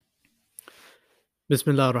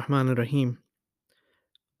Bismillah ar-Rahman ar-Rahim.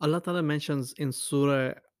 Allah Ta'ala mentions in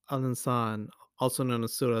Surah Al-Insan, also known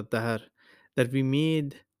as Surah Al-Dahr, that we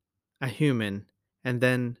made a human and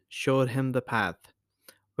then showed him the path,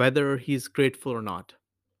 whether he's grateful or not.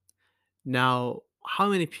 Now, how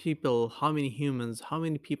many people, how many humans, how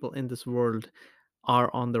many people in this world are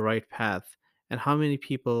on the right path, and how many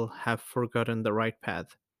people have forgotten the right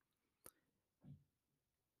path?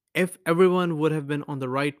 If everyone would have been on the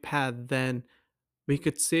right path, then we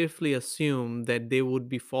could safely assume that they would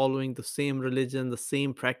be following the same religion, the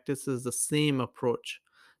same practices, the same approach.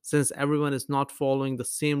 Since everyone is not following the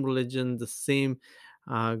same religion, the same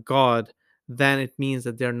God, then it means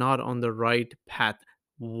that they're not on the right path.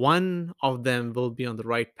 One of them will be on the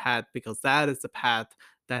right path because that is the path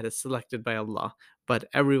that is selected by Allah. But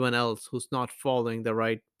everyone else who's not following the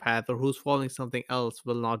right path or who's following something else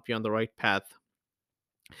will not be on the right path.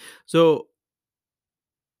 So,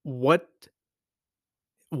 what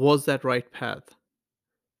was that right path?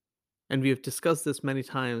 And we have discussed this many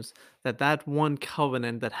times that that one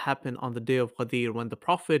covenant that happened on the day of Ghadeer, when the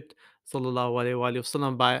Prophet sallallahu alaihi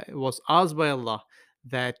wasallam was asked by Allah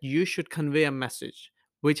that you should convey a message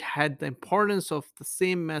which had the importance of the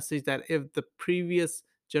same message, that if the previous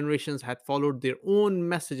generations had followed their own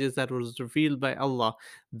messages that was revealed by Allah,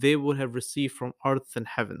 they would have received from earth and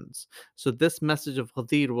heavens. So this message of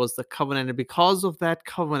Ghadir was the covenant, and because of that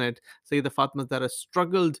covenant, Syeda Fatima Zehra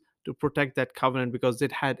struggled to protect that covenant because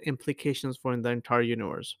it had implications for the entire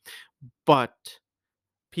universe. But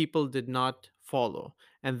people did not follow,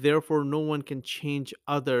 and therefore no one can change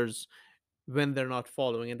others when they're not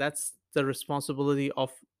following. And that's the responsibility of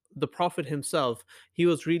the Prophet himself. He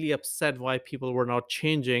was really upset why people were not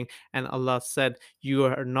changing, and Allah said, you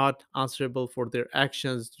are not answerable for their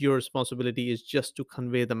actions. Your responsibility is just to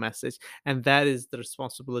convey the message. And that is the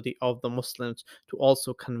responsibility of the Muslims, to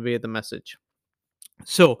also convey the message.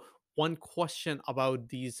 So, one question about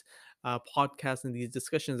these podcasts and these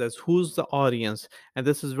discussions is, who's the audience? And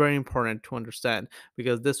this is very important to understand,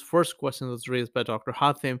 because this first question was raised by Dr.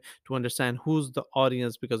 Hatim, to understand who's the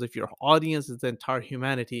audience. Because if your audience is the entire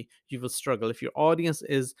humanity, you will struggle. If your audience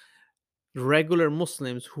is regular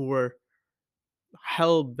Muslims who were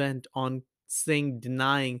hell bent on saying,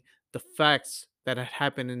 denying the facts that had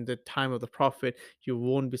happened in the time of the Prophet, you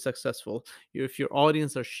won't be successful. If your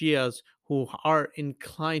audience are Shias who are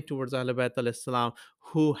inclined towards Ahl Bayt al-Islam,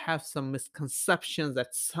 who have some misconceptions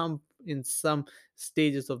at some in some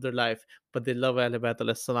stages of their life, but they love Ahl Bayt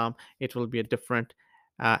al-Islam, it will be a different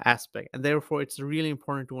aspect. And therefore, it's really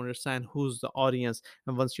important to understand who's the audience.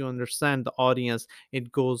 And once you understand the audience,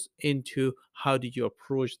 it goes into how do you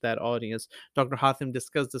approach that audience. Dr. Hatim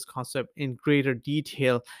discussed this concept in greater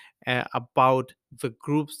detail about the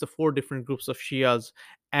groups, the four different groups of Shias,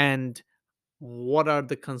 and what are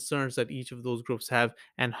the concerns that each of those groups have,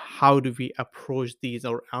 and how do we approach these,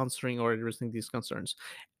 or answering or addressing these concerns.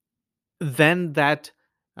 Then that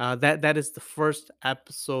is the first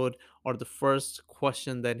episode, or the first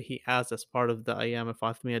question that he asked as part of the Ayam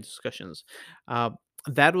Fatimiyya discussions. Uh,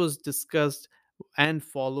 that was discussed and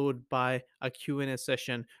followed by a Q&A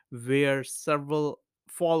session where several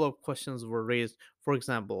follow-up questions were raised. For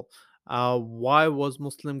example, why was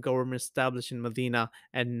Muslim government established in Medina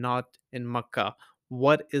and not in Mecca?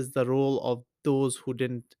 What is the role of those who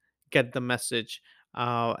didn't get the message,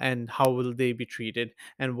 and how will they be treated?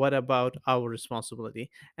 And what about our responsibility?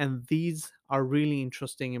 And these are really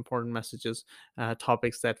interesting, important messages,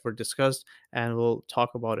 topics that were discussed, and we'll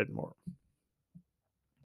talk about it more.